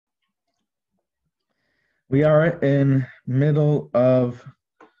We are in middle of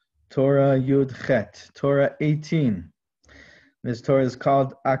Torah Yud Chet, Torah 18. This Torah is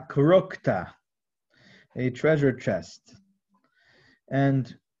called Akrukta, a treasure chest.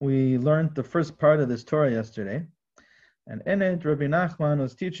 And we learned the first part of this Torah yesterday. And in it, Rabbi Nachman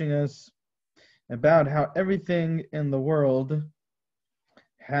was teaching us about how everything in the world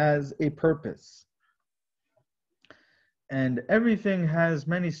has a purpose. And everything has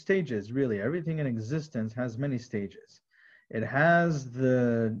many stages, really. Everything in existence has many stages. It has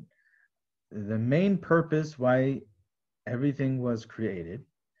the main purpose why everything was created.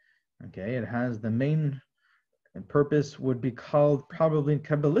 Okay, it has the main purpose would be called, probably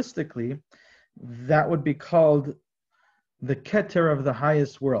Kabbalistically, that would be called the Keter of the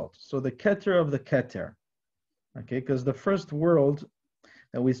highest world. So the Keter of the Keter. Okay, because the first world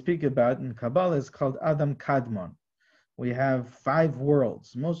that we speak about in Kabbalah is called Adam Kadmon. We have 5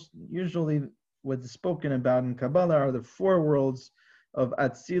 worlds. Most usually what's spoken about in Kabbalah are the 4 worlds of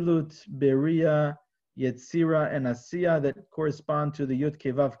Atzilut, Beria, Yetzira, and Asiya that correspond to the Yud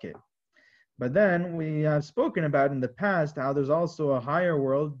Ke Vav Ke. But then we have spoken about in the past how there's also a higher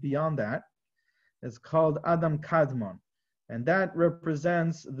world beyond that. It's called Adam Kadmon. And that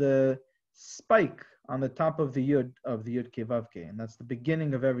represents the spike on the top of the Yud Ke Vav Ke. And that's the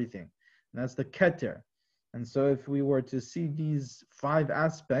beginning of everything. And that's the Keter. And so if we were to see these 5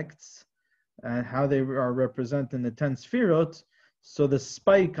 aspects and how they are represented in the 10 Sfirot, so the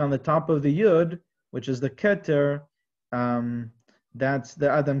spike on the top of the Yud, which is the Keter, that's the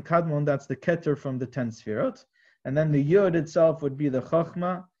Adam Kadmon, that's the Keter from the 10 Sfirot. And then the Yud itself would be the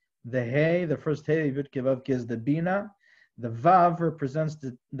Chochmah, the Hey, the first Hey of Yud Ke Vav Ke is the Bina. The Vav represents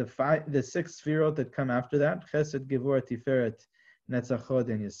the 6 Sfirot that come after that, Chesed, Gevurah, Tiferet, Netzach, Hod,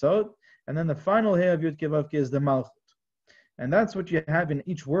 and Yesod. And then the final Hey of Yud Ke Vav Ke is the Malchut. And that's what you have in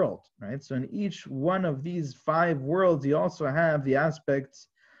each world, right? So in each one of these 5 worlds, you also have the aspects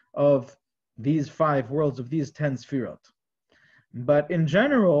of these 5 worlds, of these 10 Sfirot. But in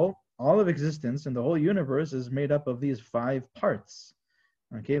general, all of existence in the whole universe is made up of these 5 parts.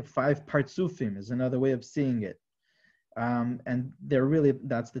 Okay, 5 partsufim is another way of seeing it. And they're really,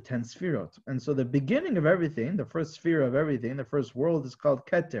 that's the 10 Sfirot. And so the beginning of everything, the first sphere of everything, the first world is called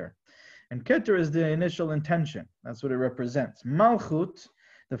Keter. And Keter is the initial intention. That's what it represents. Malchut,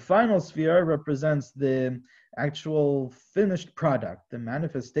 the final sphere, represents the actual finished product, the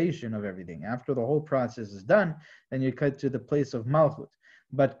manifestation of everything. After the whole process is done, then you cut to the place of Malchut.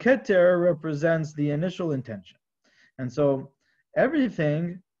 But Keter represents the initial intention. And so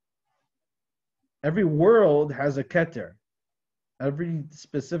everything, every world has a Keter. Every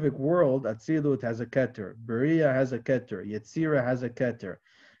specific world, Atzilut has a Keter, Beria has a Keter, Yetzira has a Keter,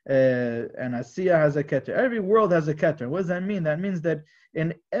 and Asiya has a Keter. Every world has a Keter. What does that mean? That means that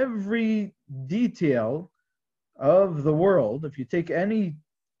in every detail of the world, if you take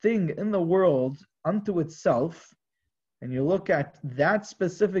anything in the world unto itself, and you look at that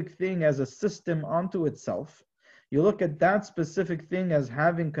specific thing as a system unto itself, you look at that specific thing as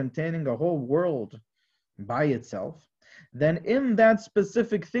containing a whole world by itself, then in that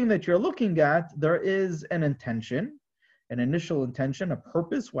specific thing that you're looking at, there is an intention, an initial intention, a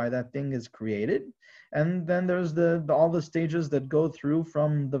purpose why that thing is created, and then there's all the stages that go through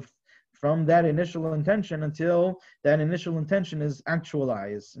from that initial intention until that initial intention is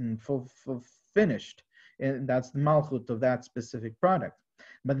actualized and finished, and that's the malchut of that specific product.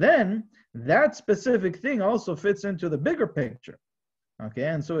 But then that specific thing also fits into the bigger picture, okay,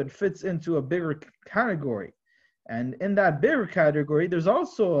 and so it fits into a bigger category. And in that bigger category, there's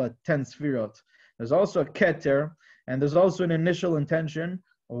also a 10 Sfirot. There's also a Keter, and there's also an initial intention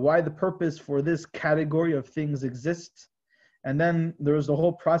of why the purpose for this category of things exists. And then there's the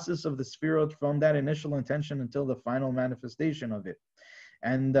whole process of the Sfirot from that initial intention until the final manifestation of it.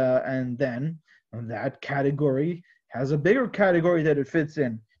 And then that category has a bigger category that it fits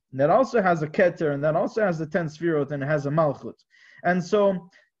in. And that also has a Keter, and that also has the 10 Sfirot, and it has a Malchut. And so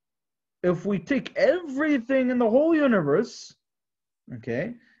if we take everything in the whole universe,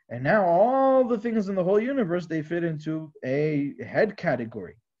 okay, and now all the things in the whole universe, they fit into a head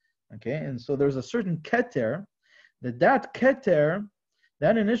category, okay, and so there's a certain Keter, that Keter,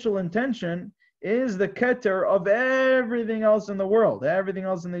 that initial intention, is the Keter of everything else in the world. Everything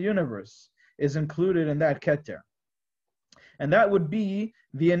else in the universe is included in that Keter. And that would be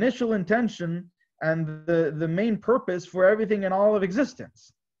the initial intention and the main purpose for everything in all of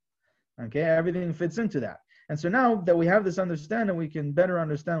existence. Okay, everything fits into that. And so now that we have this understanding, we can better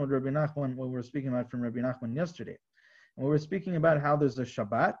understand what Rabbi Nachman, what we were speaking about from Rabbi Nachman yesterday. And we were speaking about how there's a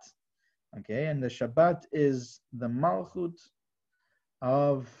Shabbat, okay, and the Shabbat is the Malchut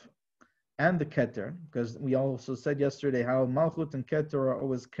of and the Keter, because we also said yesterday how Malchut and Keter are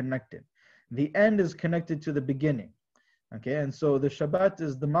always connected. The end is connected to the beginning. Okay, and so the Shabbat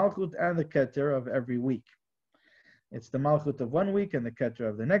is the Malchut and the Keter of every week. It's the Malchut of one week and the Keter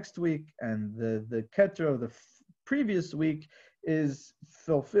of the next week, and the Keter of the previous week is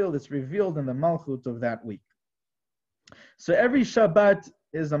fulfilled, it's revealed in the Malchut of that week. So every Shabbat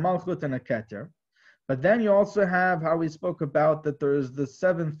is a Malchut and a Keter. But then you also have how we spoke about that there is the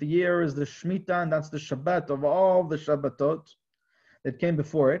 7th year is the Shemitah, and that's the Shabbat of all the Shabbatot that came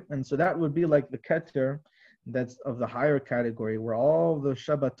before it. And so that would be like the Keter that's of the higher category, where all the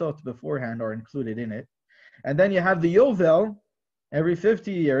Shabbatot beforehand are included in it. And then you have the Yovel every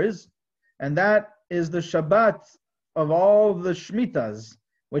 50 years, and that is the Shabbat of all the Shemitahs,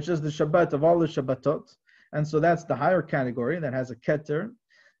 which is the Shabbat of all the Shabbatot. And so that's the higher category that has a Keter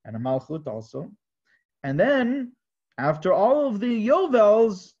and a Malchut also. And then, after all of the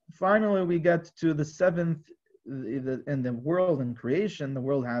Yovels, finally we get to the 7th, in the world and creation. The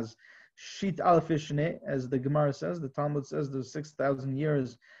world has Shit Aleph Ishne, as the Gemara says, the Talmud says there's 6,000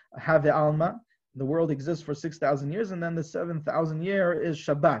 years, Have Alma. The world exists for 6,000 years, and then the 7,000 year is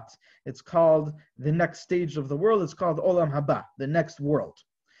Shabbat. It's called the next stage of the world. It's called Olam Haba, the next world.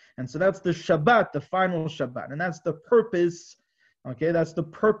 And so that's the Shabbat, the final Shabbat. And that's the purpose. Okay, that's the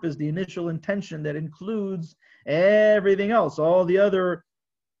purpose, the initial intention that includes everything else. All the other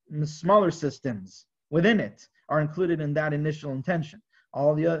smaller systems within it are included in that initial intention.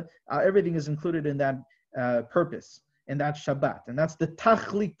 All the everything is included in that purpose, in that Shabbat, and that's the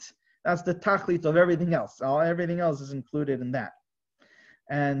Techeilet. That's the Techeilet of everything else. Everything else is included in that.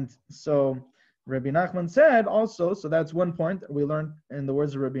 And so Rabbi Nachman said also. So that's one point we learned in the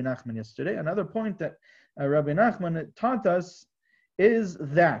words of Rabbi Nachman yesterday. Another point that Rabbi Nachman taught us is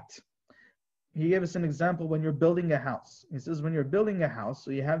that he gave us an example when you're building a house. He says when you're building a house,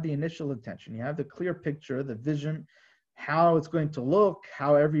 so you have the initial intention, you have the clear picture, the vision, how it's going to look,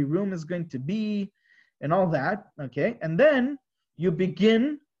 how every room is going to be, and all that, okay? And then you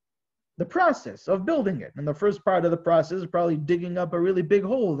begin the process of building it. And the first part of the process is probably digging up a really big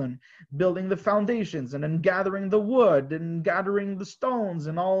hole and building the foundations, and then gathering the wood and gathering the stones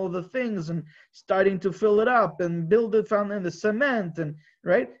and all of the things and starting to fill it up and build the foundation, the cement, and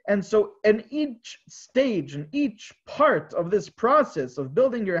right. And so in each stage, in each part of this process of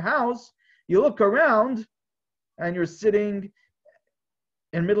building your house, you look around and you're sitting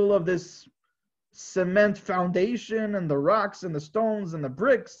in the middle of this cement foundation, and the rocks and the stones and the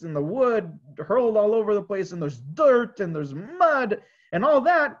bricks and the wood hurled all over the place, and there's dirt and there's mud and all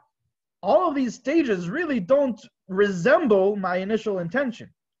that. All of these stages really don't resemble my initial intention.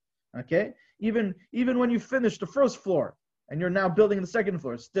 Okay, even when you finish the first floor and you're now building the second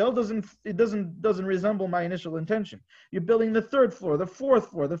floor, still doesn't resemble my initial intention. You're building the third floor, the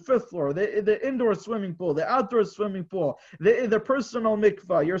fourth floor, the fifth floor, the indoor swimming pool, the outdoor swimming pool, the personal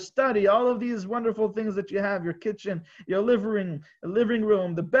mikvah, your study, all of these wonderful things that you have, your kitchen, your living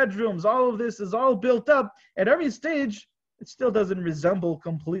room, the bedrooms, all of this is all built up. At every stage, it still doesn't resemble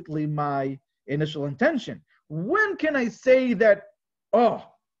completely my initial intention. When can I say that, oh,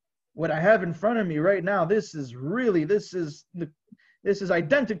 what I have in front of me right now, this is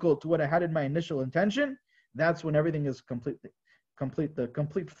identical to what I had in my initial intention? That's when everything is complete, the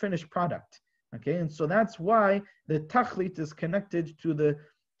complete finished product. Okay, and so that's why the Techeilet is connected to the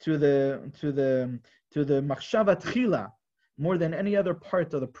machshava tchila more than any other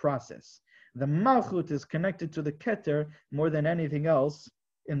part of the process. The Malchut is connected to the Keter more than anything else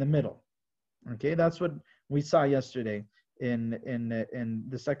in the middle. Okay, that's what we saw yesterday in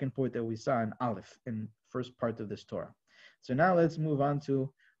the second point that we saw in Aleph, in first part of this Torah. So now let's move on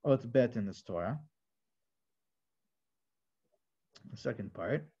to Ot Bet in this Torah, the second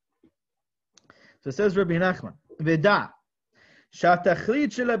part. So it says Rabbi Nachman, Veda,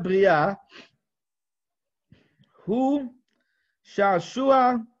 Shatachlit shel habriya hu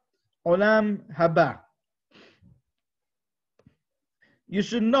sha'shua olam haba. You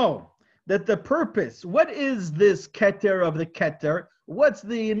should know that the purpose, what is this Keter of the Keter? What's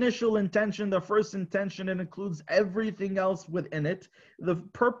the initial intention, the first intention? It includes everything else within it. The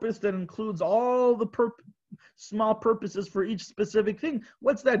purpose that includes all the small purposes for each specific thing.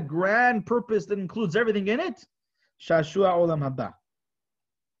 What's that grand purpose that includes everything in it? Shashua olam haba.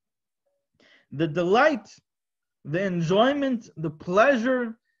 The delight, the enjoyment, the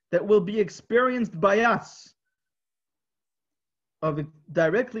pleasure that will be experienced by us of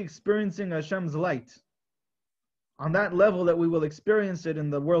directly experiencing Hashem's light on that level that we will experience it in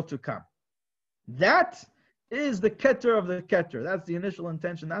the world to come. That is the keter of the keter. That's the initial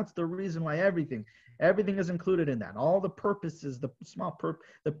intention. That's the reason why everything is included in that. All the purposes,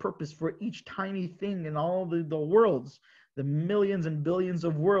 the purpose for each tiny thing in all the worlds, the millions and billions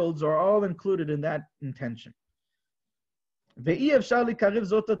of worlds are all included in that intention. He says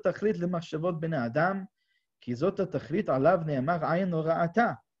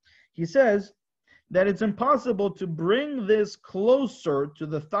that it's impossible to bring this closer to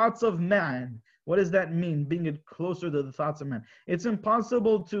the thoughts of man. What does that mean, bring it closer to the thoughts of man? It's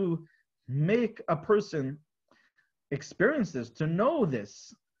impossible to make a person experience this, to know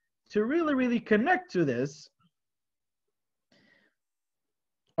this, to really, really connect to this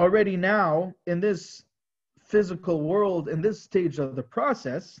already now in this physical world, in this stage of the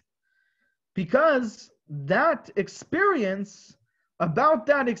process, because that experience, about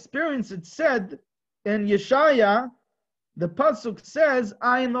that experience, it said in Yeshaya, the pasuk says,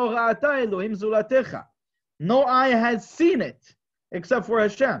 "Ayin lo ra'ata Elohim zulatecha." No eye has seen it except for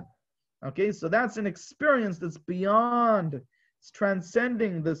Hashem. Okay, so that's an experience that's beyond, it's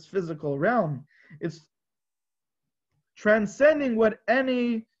transcending this physical realm. It's transcending what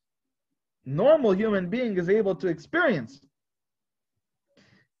any normal human being is able to experience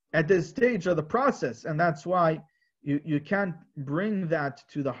at this stage of the process. And that's why you can't bring that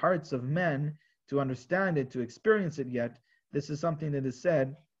to the hearts of men to understand it, to experience it yet. This is something that is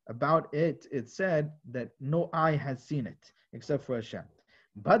said about it. It's said that no eye has seen it except for Hashem.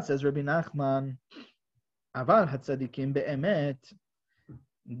 But says Rabbi Nachman, Aval hatzadikim be'emet,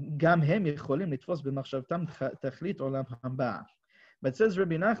 gam hem yicholim litfos b'machshavtam tachlit olam haba. But says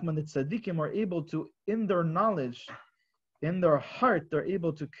Rabbi Nachman that tzadikim are able to, in their knowledge, in their heart, they're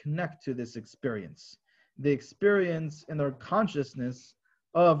able to connect to this experience. The experience in their consciousness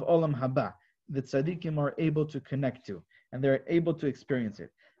of olam haba. The tzadikim are able to connect to, and they're able to experience it.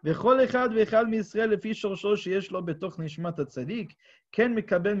 וכל אחד ואחד מישראל לפי שורשו שיש לו בתוך נשמת הצדיק, כן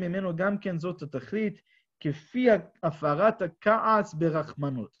מקבל ממנו גם כן זאת התכלית, כפי הפרת הכעס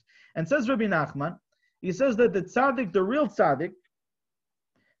ברחמנות. And says Rabbi Nachman, he says that the tzaddik, the real tzaddik,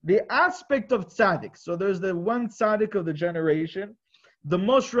 the aspect of tzaddik, so there's the one tzaddik of the generation, the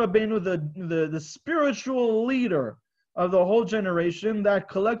Moshe Rabbeinu, the spiritual leader of the whole generation, that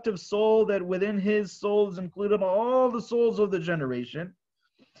collective soul that within his soul is included all the souls of the generation.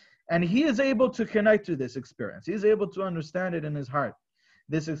 And he is able to connect to this experience. He's able to understand it in his heart.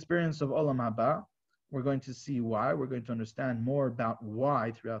 This experience of Olam Haba, we're going to see why. We're going to understand more about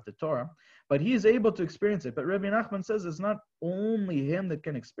why throughout the Torah. But he is able to experience it. But Rabbi Nachman says it's not only him that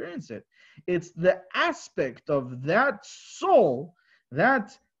can experience it. It's the aspect of that soul,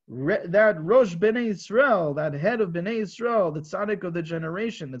 that Rosh Bnei Israel, that head of Bnei Israel, the tzaddik of the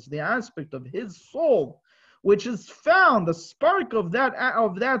generation. It's the aspect of his soul, which is found, the spark of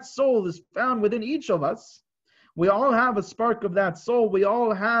that soul is found within each of us. We all have a spark of that soul. We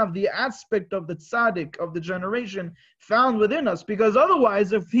all have the aspect of the tzaddik of the generation found within us, because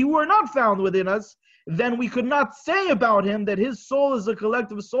otherwise, if he were not found within us, then we could not say about him that his soul is a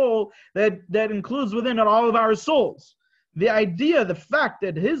collective soul that includes within it all of our souls. The idea, the fact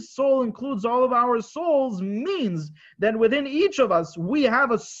that his soul includes all of our souls means that within each of us, we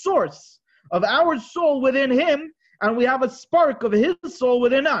have a source of our soul within him, and we have a spark of his soul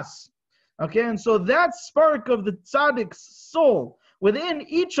within us. Okay, and so that spark of the tzaddik's soul within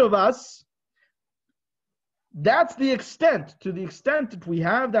each of us, that's the extent, to the extent that we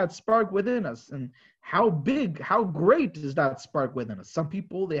have that spark within us. And how big, how great is that spark within us? Some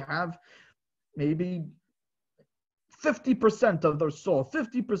people, they have maybe 50% of their soul,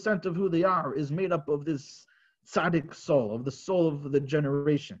 50% of who they are is made up of this tzaddik soul, of the soul of the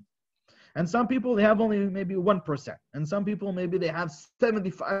generation. And some people, they have only maybe 1%. And some people, maybe they have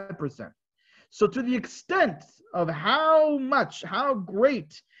 75%. So to the extent of how much, how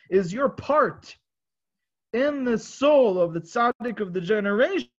great is your part in the soul of the tzaddik of the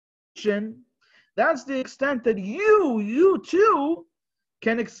generation, that's the extent that you too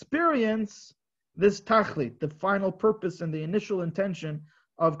can experience this tachlit, the final purpose and the initial intention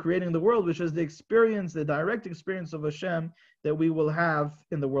of creating the world, which is the experience, the direct experience of Hashem that we will have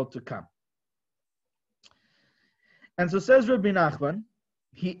in the world to come. And so says Rabbi Nachman,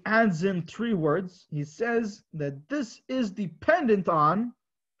 he adds in 3 words. He says that this is dependent on,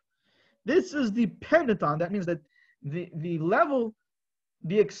 that means that the level,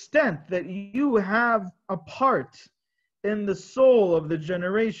 the extent that you have a part in the soul of the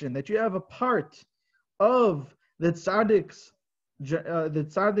generation, that you have a part of the tzaddik's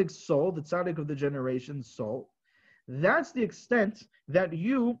soul, the tzaddik of the generation's soul, that's the extent that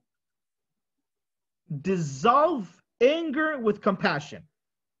you dissolve anger with compassion.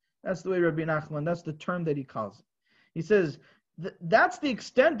 That's the way Rabbi Nachman, that's the term that he calls it. He says, that's the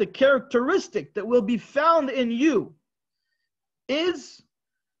extent, the characteristic that will be found in you is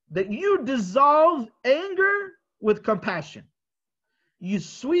that you dissolve anger with compassion. You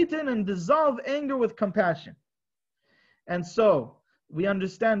sweeten and dissolve anger with compassion. And so we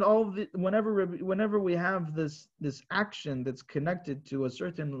understand whenever we have this action that's connected to a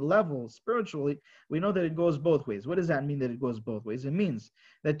certain level spiritually, we know that it goes both ways. What does that mean that it goes both ways? It means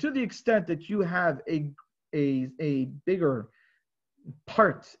that to the extent that you have a bigger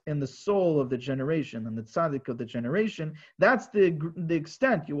part in the soul of the generation and the tzaddik of the generation, that's the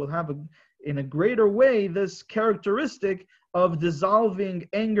extent you will have in a greater way this characteristic of dissolving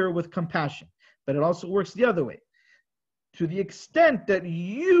anger with compassion. But it also works the other way. To the extent that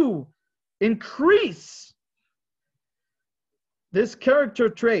you increase this character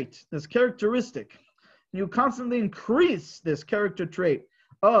trait, this characteristic, you constantly increase this character trait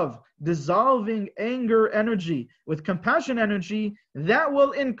of dissolving anger energy with compassion energy, that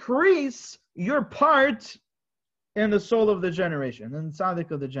will increase your part in the soul of the generation, in the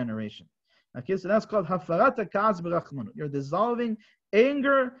tzaddik of the generation. Okay, so that's called hafarat hakaz b'rachmanut. You're dissolving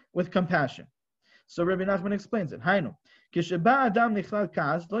anger with compassion. So Rabbi Nachman explains it. Hainu, כשבא אדם נכלל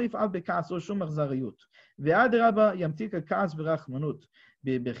כעס, לא יפעל בכעסו שום אכזריות. ואדרבה ימתיק הכעס ברחמנות.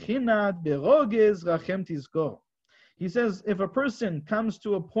 בבחינת ברוגז רחם תזכור. He says, if a person comes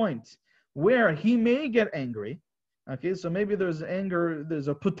to a point where he may get angry, okay, so maybe there's anger, there's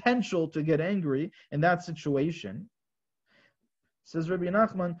a potential to get angry in that situation, says Rabbi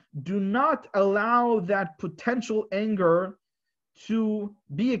Nachman, do not allow that potential anger to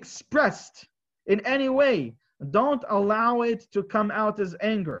be expressed in any way. Don't allow it to come out as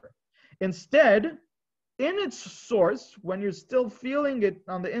anger. Instead, in its source, when you're still feeling it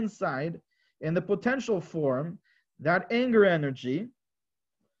on the inside, in the potential form, that anger energy,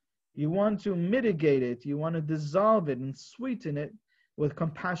 you want to mitigate it, you want to dissolve it and sweeten it with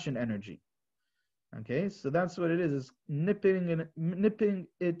compassion energy. Okay, so that's what it is nipping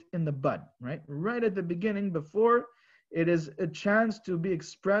it in the bud, right? Right at the beginning, before it is a chance to be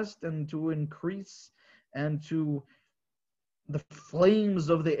expressed and to increase and to the flames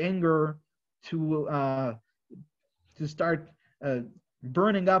of the anger to start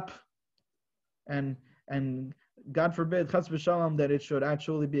burning up, and God forbid, chas v'shalom, that it should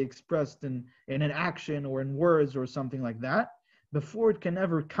actually be expressed in an action or in words or something like that. Before it can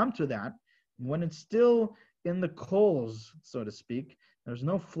ever come to that, when it's still in the coals, so to speak, there's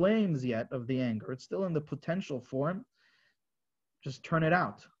no flames yet of the anger, it's still in the potential form, just turn it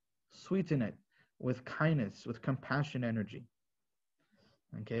out, sweeten it with kindness, with compassion energy.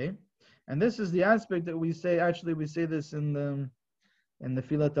 Okay? And this is the aspect that we say, actually we say this in the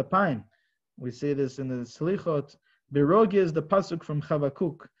Filat Apayim. We say this in the Slichot. Berogiz, the pasuk from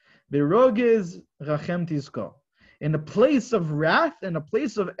Chavakuk. Berogiz rachem tizko. In a place of wrath, in a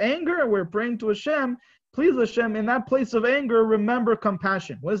place of anger, we're praying to Hashem, please Hashem, in that place of anger, remember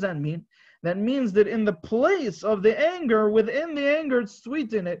compassion. What does that mean? That means that in the place of the anger, within the anger,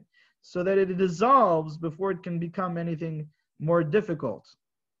 sweeten it, so that it dissolves before it can become anything more difficult.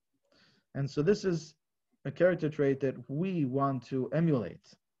 And so this is a character trait that we want to emulate.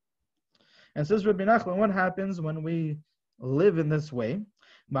 And says Rabbi Nachman, what happens when we live in this way?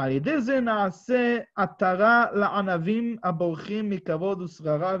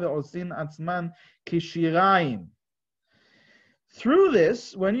 Through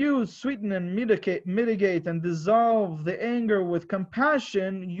this, when you sweeten and mitigate and dissolve the anger with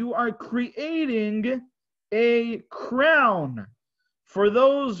compassion, you are creating a crown for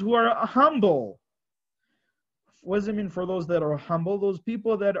those who are humble. What does it mean for those that are humble? Those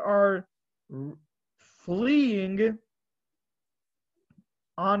people that are fleeing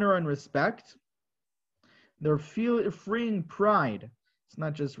honor and respect. They're freeing pride. It's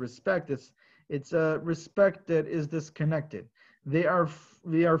not just respect, it's a respect that is disconnected. They are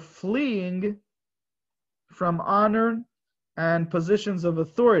fleeing from honor and positions of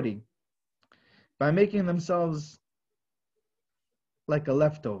authority by making themselves like a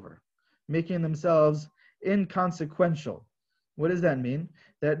leftover, making themselves inconsequential. What does that mean?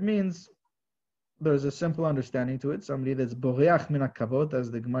 That means there's a simple understanding to it. Somebody that's boreach min hakavod, as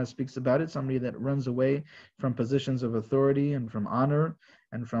the Gemara speaks about it, somebody that runs away from positions of authority and from honor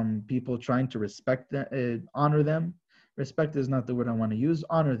and from people trying to honor them. Respect is not the word I want to use.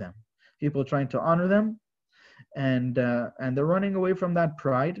 Honor them. People trying to honor them, and they're running away from that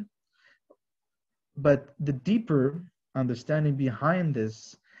pride. But the deeper understanding behind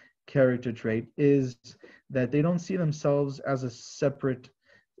this character trait is that they don't see themselves as a separate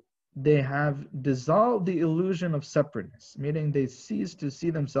they have dissolved the illusion of separateness, meaning they cease to see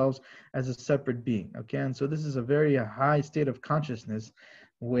themselves as a separate being. Okay, and so this is a very high state of consciousness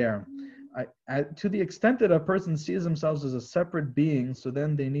where to the extent that a person sees themselves as a separate being, so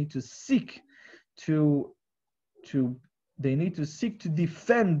then they need to seek to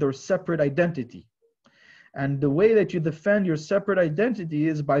defend their separate identity. And the way that you defend your separate identity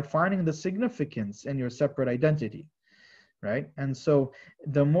is by finding the significance in your separate identity, right? And so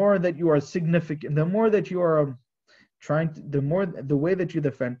the more that you are significant, the more that you are the way that you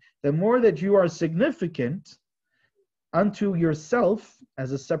defend, the more that you are significant unto yourself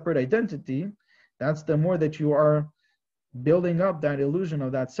as a separate identity, that's the more that you are building up that illusion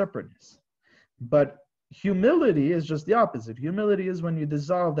of that separateness. But humility is just the opposite. Humility is when you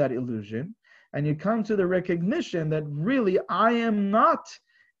dissolve that illusion and you come to the recognition that really I am not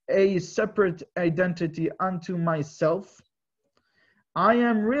a separate identity unto myself. I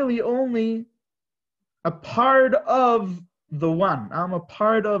am really only a part of the one. I'm a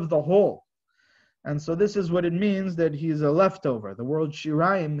part of the whole. And so this is what it means that he's a leftover. The word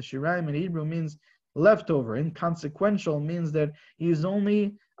shirayim in Hebrew means leftover. Inconsequential means that he's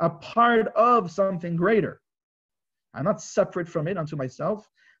only a part of something greater. I'm not separate from it unto myself.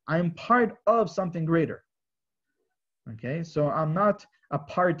 I'm part of something greater. Okay, so I'm not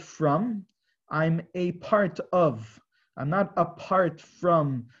apart from, I'm a part of. I'm not apart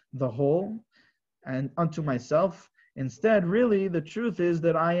from the whole and unto myself. Instead, really, the truth is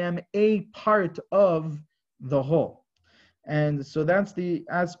that I am a part of the whole. And so that's the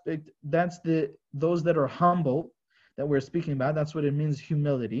aspect, those that are humble that we're speaking about. That's what it means,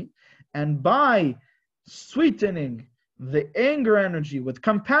 humility. And by sweetening the anger energy with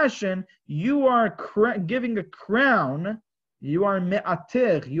compassion, you are giving a crown, you are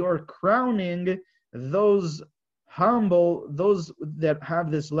me'ater, you are crowning those humble, those that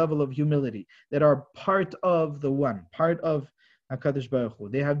have this level of humility, that are part of the one, part of HaKadosh Baruch Hu.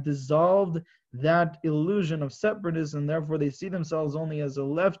 They have dissolved that illusion of separateness, and therefore they see themselves only as a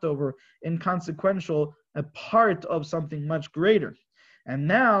leftover, inconsequential, a part of something much greater. And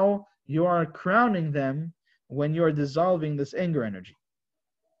now you are crowning them when you are dissolving this anger energy.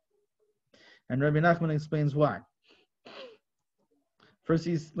 And Rabbi Nachman explains why. First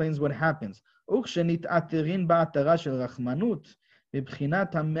he explains what happens. וכשנתעטרין בעטרה של רחמנות,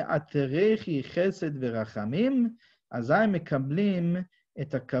 מבחינת המעטרי חסד ורחמים, אזי מקבלים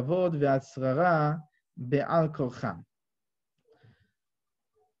את הכבוד והשררה בעל כורחם.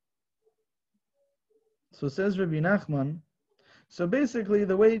 So says Rabbi Nachman, so basically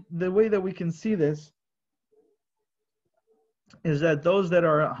the way that we can see this is that those that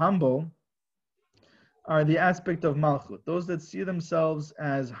are humble are the aspect of Malchut. Those that see themselves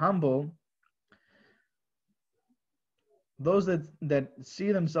as humble, those that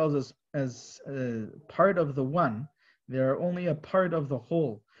see themselves as part of the one, they are only a part of the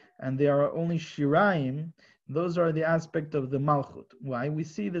whole, and they are only shirayim, those are the aspect of the Malchut. Why? We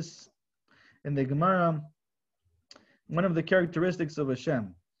see this in the Gemara. One of the characteristics of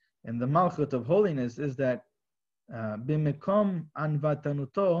Hashem in the Malchut of holiness is that B'mekom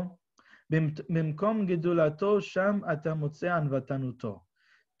anvatanuto, b'mekom gedulato sham ata motzeh anvatanuto.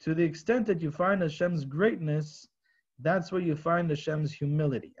 To the extent that you find Hashem's greatness, that's where you find Hashem's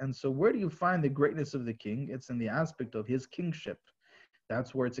humility. And so where do you find the greatness of the king? It's in the aspect of his kingship.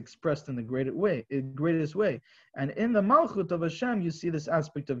 That's where it's expressed in the greatest way. And in the Malchut of Hashem, you see this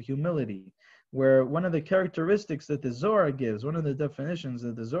aspect of humility, where one of the characteristics that the Zohar gives, one of the definitions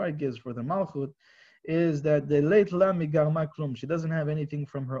that the Zohar gives for the Malchut, is that the leit la migarma klum. She doesn't have anything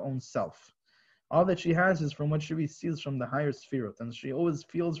from her own self. All that she has is from what she receives from the higher spherot, and she always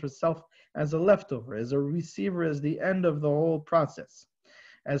feels herself as a leftover, as a receiver, as the end of the whole process,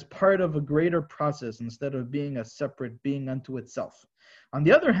 as part of a greater process instead of being a separate being unto itself. On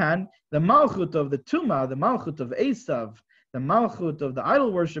the other hand, the Malchut of the Tumah, the Malchut of Esav, the Malchut of the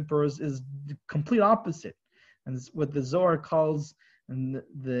idol worshippers is the complete opposite. And it's what the Zohar calls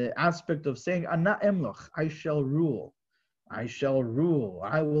the aspect of saying, Ana emloch, I shall rule. I shall rule.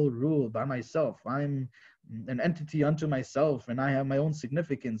 I will rule by myself. I'm an entity unto myself, and I have my own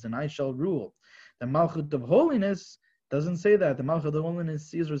significance, and I shall rule. The Malchut of holiness doesn't say that. The Malchut of holiness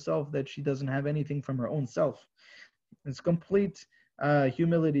sees herself that she doesn't have anything from her own self. It's complete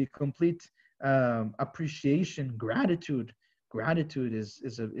humility, complete appreciation, gratitude. Gratitude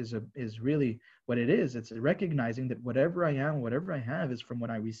is really what it is. It's recognizing that whatever I am, whatever I have is from what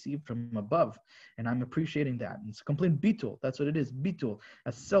I received from above, and I'm appreciating that. And it's complete bitul. That's what it is, bitul,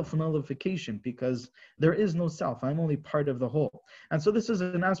 a self-nullification, because there is no self. I'm only part of the whole. And so this is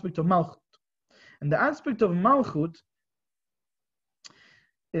an aspect of Malchut. And the aspect of Malchut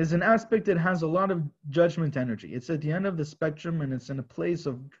is an aspect that has a lot of judgment energy. It's at the end of the spectrum, and it's in a place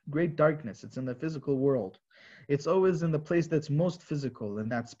of great darkness. It's in the physical world. It's always in the place that's most physical in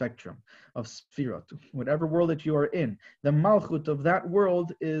that spectrum of Sfirot. Whatever world that you are in, the Malchut of that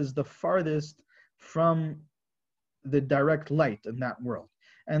world is the farthest from the direct light in that world.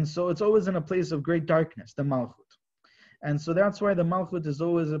 And so it's always in a place of great darkness, the Malchut. And so that's why the Malchut is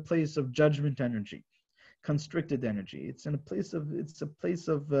always a place of judgment energy, constricted energy. It's in a place of,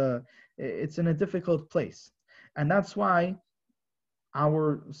 it's in a difficult place. And that's why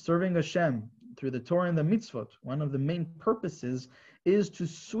our serving Hashem through the Torah and the mitzvot, one of the main purposes is to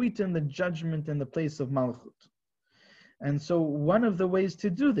sweeten the judgment in the place of Malchut. And so one of the ways to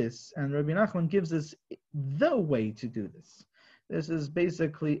do this, and Rabbi Nachman gives us the way to do this. This is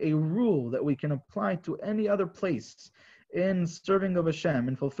basically a rule that we can apply to any other place in serving of Hashem,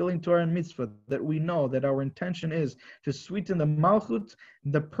 in fulfilling Torah and mitzvah, that we know that our intention is to sweeten the Malchut.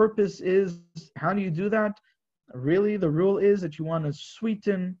 The purpose is, how do you do that? Really, the rule is that you want to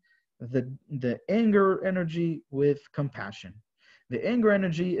sweeten the anger energy with compassion. The anger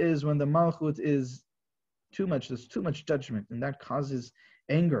energy is when the Malchut is too much, there's too much judgment, and that causes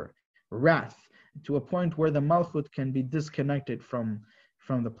anger, wrath, to a point where the Malchut can be disconnected from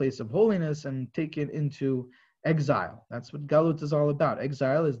the place of holiness and taken into exile. That's what Galut is all about.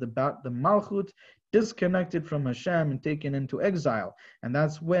 Exile is about the Malchut disconnected from Hashem and taken into exile. And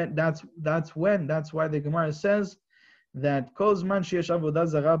that's why the Gemara says that Kozman sheyesh avodah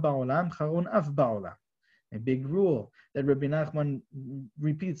zara ba'olam charun af ba'olam. A big rule that Rabbi Nachman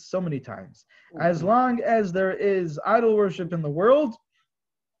repeats so many times. As long as there is idol worship in the world,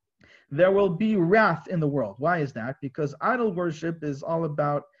 there will be wrath in the world. Why is that? Because idol worship is all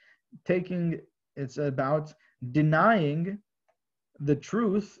about it's about denying the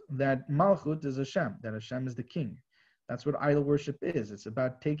truth that Malchut is Hashem, that Hashem is the king. That's what idol worship is. It's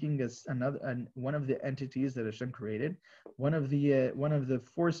about taking one of the entities that Hashem created, one of the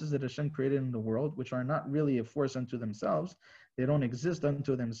forces that Hashem created in the world, which are not really a force unto themselves. They don't exist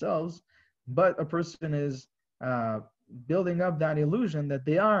unto themselves, but a person is building up that illusion that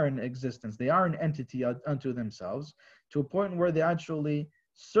they are in existence. They are an entity unto themselves, to a point where they actually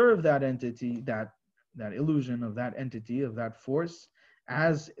serve that entity, that illusion of that entity, of that force,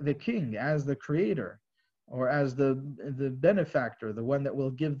 as the king, as the creator, or as the benefactor, the one that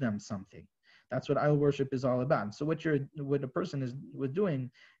will give them something. That's what idol worship is all about. So what a person is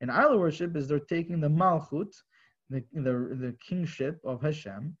doing in idol worship is they're taking the Malchut, the kingship of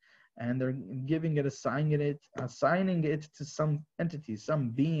Hashem, and they're giving it, assigning it to some entity, some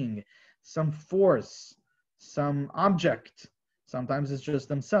being, some force, some object. Sometimes it's just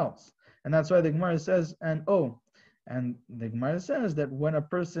themselves. And that's why the Gemara says, and the Gemara says that when a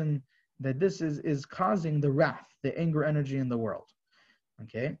person, that this is causing the wrath, the anger energy in the world.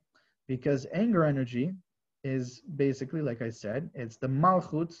 Okay? Because anger energy is basically, like I said, it's the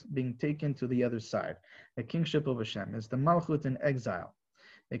Malchut being taken to the other side. The kingship of Hashem is the Malchut in exile.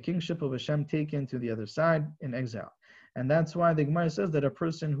 The kingship of Hashem taken to the other side in exile. And that's why the Gemara says that a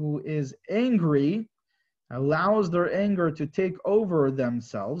person who is angry allows their anger to take over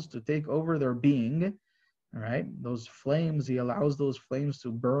themselves, to take over their being. All right, those flames, he allows those flames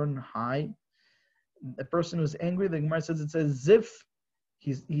to burn high. The person who's angry, the Gemara says, it says, zif,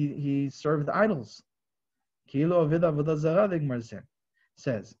 he served idols. Kilo avida avodah zara, the Gemara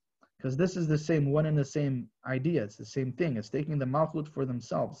says, because this is the same one and the same idea. It's the same thing. It's taking the Malchut for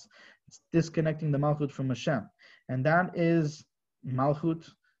themselves. It's disconnecting the Malchut from Hashem. And that is Malchut,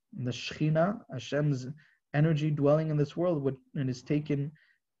 the Shechina, Hashem's energy dwelling in this world, and is taken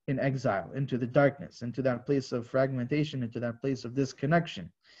in exile, into the darkness, into that place of fragmentation, into that place of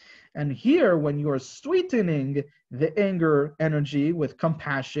disconnection. And here, when you are sweetening the anger energy with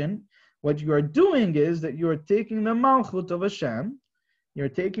compassion, what you are doing is that you are taking the Malchut of Hashem, you're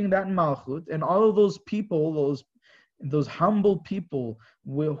taking that Malchut, and all of those people, those humble people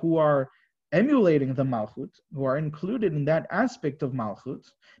who are emulating the Malchut, who are included in that aspect of Malchut,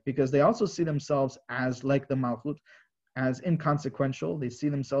 because they also see themselves as like the Malchut, as inconsequential. They see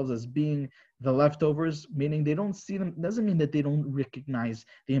themselves as being the leftovers, meaning they don't see them, doesn't mean that they don't recognize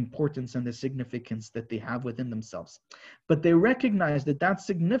the importance and the significance that they have within themselves. But they recognize that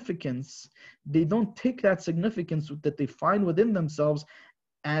significance, they don't take that significance that they find within themselves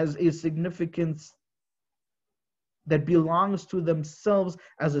as a significance that belongs to themselves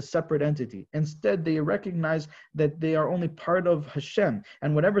as a separate entity. Instead, they recognize that they are only part of Hashem,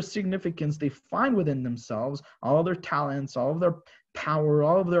 and whatever significance they find within themselves, all of their talents, all of their power,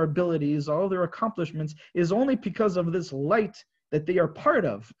 all of their abilities, all of their accomplishments, is only because of this light that they are part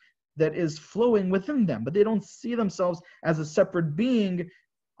of, that is flowing within them. But they don't see themselves as a separate being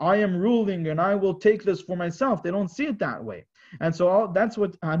I am ruling and I will take this for myself. They don't see it that way. And so that's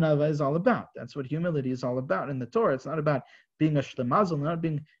what Hanava is all about. That's what humility is all about in the Torah. It's not about being a shlemazal, not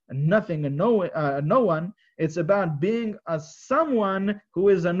being a nothing, a no one. It's about being a someone who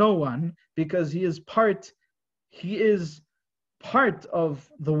is a no one, because he is part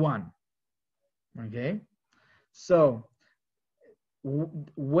of the one. Okay? So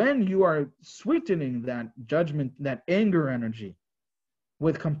when you are sweetening that judgment, that anger energy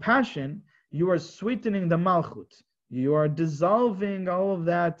with compassion, you are sweetening the malchut. You are dissolving all of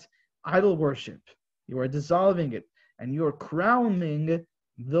that idol worship. You are dissolving it. And you are crowning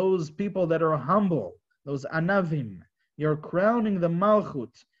those people that are humble, those anavim. You're crowning the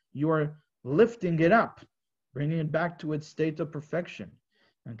malchut. You are lifting it up, bringing it back to its state of perfection.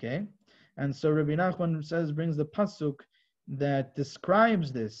 Okay? And so Rabbi Nachman brings the pasuk that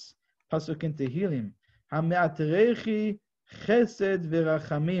describes this. Pasuk in Tehillim. Hame'atrechi chesed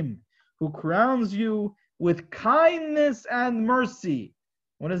v'rachamim. Who crowns you with kindness and mercy.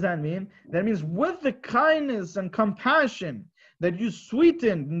 What does that mean? That means with the kindness and compassion that you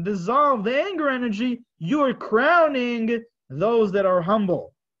sweeten and dissolve the anger energy, you are crowning those that are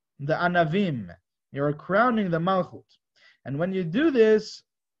humble, the anavim. You are crowning the malchut. And when you do this,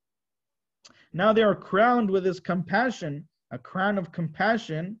 now they are crowned with this compassion, a crown of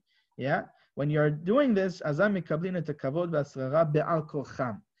compassion. Yeah. When you are doing this, azam mikablin et kavod v'asrara be'al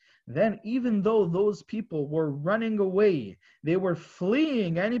kocham. Then even though those people were running away, they were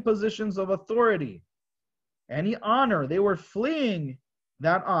fleeing any positions of authority, any honor, they were fleeing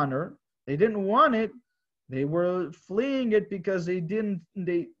that honor. They didn't want it. They were fleeing it because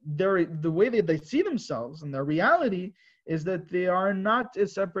the way that they see themselves and their reality is that they are not a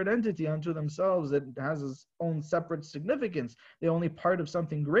separate entity unto themselves that has its own separate significance. They're only part of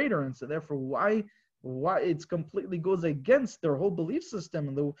something greater. And so therefore, why it completely goes against their whole belief system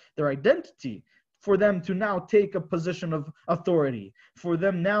and their identity for them to now take a position of authority, for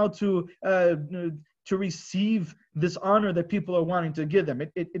them now to receive this honor that people are wanting to give them.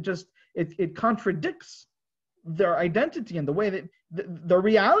 It contradicts their identity and the way that the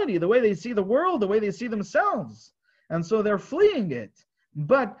reality, the way they see the world, the way they see themselves. And so they're fleeing it.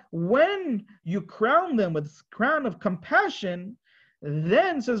 But when you crown them with this crown of compassion,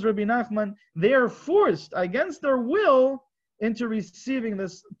 then, says Rabbi Nachman, they are forced against their will into receiving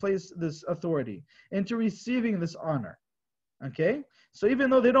this place, this authority, into receiving this honor. Okay? So even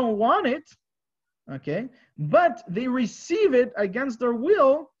though they don't want it, okay, but they receive it against their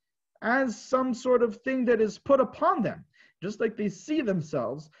will as some sort of thing that is put upon them. Just like they see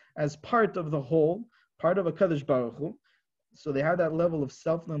themselves as part of the whole, part of a Kadosh Baruch Hu. So they have that level of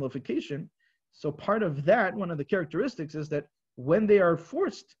self-nullification. So part of that, one of the characteristics is that when they are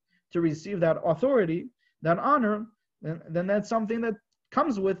forced to receive that authority, that honor, then that's something that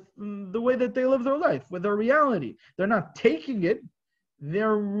comes with the way that they live their life, with their reality. They're not taking it, they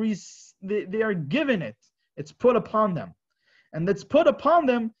are given it. It's put upon them. And it's put upon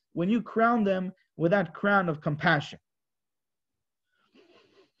them when you crown them with that crown of compassion.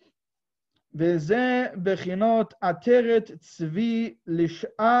 וזה בחינות עטרת צבי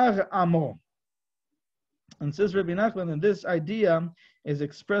לשאר עמו. And says Rabbi Nachman, and this idea is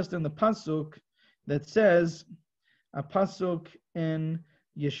expressed in the pasuk that says, a pasuk in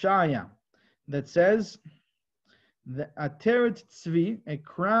Yeshaya, that says, the ateret tzvi, a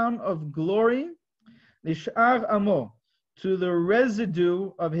crown of glory, lish'ar amo, to the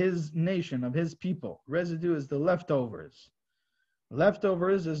residue of his nation, of his people. Residue is the leftovers.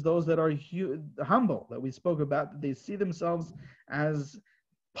 Leftovers is those that are humble, that we spoke about, that they see themselves as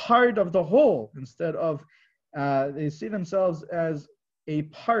part of the whole instead of they see themselves as a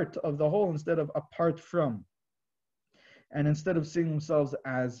part of the whole instead of apart from. And instead of seeing themselves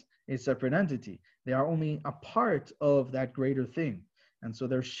as a separate entity, they are only a part of that greater thing. And so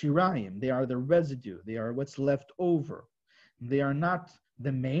they're shirayim, they are the residue, they are what's left over. They are not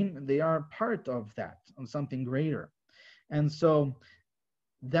the main, they are part of that, of something greater. And so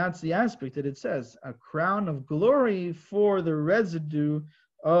that's the aspect that it says, a crown of glory for the residue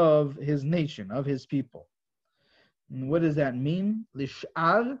of his nation, of his people. And what does that mean?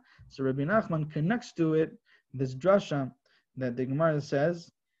 Lish'ar. So Rabbi Nachman connects to it this drasha that the Gemara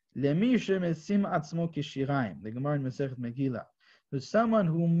says, Lemi shemesim atzmo kishiraim. The Gemara in Masechet Megillah. There's someone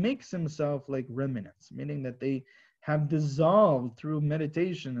who makes himself like remnants, meaning that they have dissolved through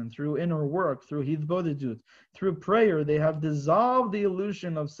meditation and through inner work, through hidbodedut, through prayer. They have dissolved the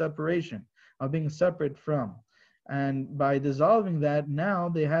illusion of separation, of being separate from. And by dissolving that, now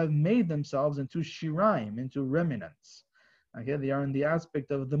they have made themselves into shiraim, into remnants. Okay, they are in the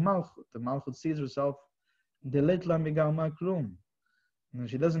aspect of the malchut. The malchut sees herself, delet la migalma klum. And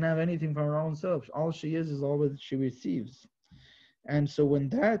she doesn't have anything from her own self. All she is all that she receives. And so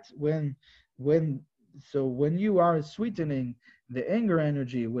when you are sweetening the anger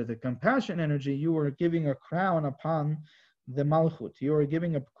energy with the compassion energy, you are giving a crown upon the Malchut. You are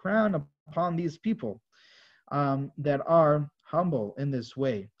giving a crown upon these people that are humble in this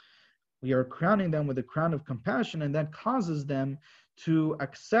way. We are crowning them with a crown of compassion, and that causes them to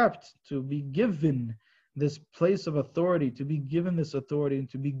accept, to be given this place of authority, to be given this authority, and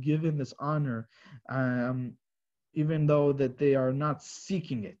to be given this honor, even though that they are not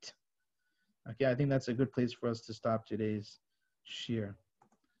seeking it. Okay, I think that's a good place for us to stop today's shir.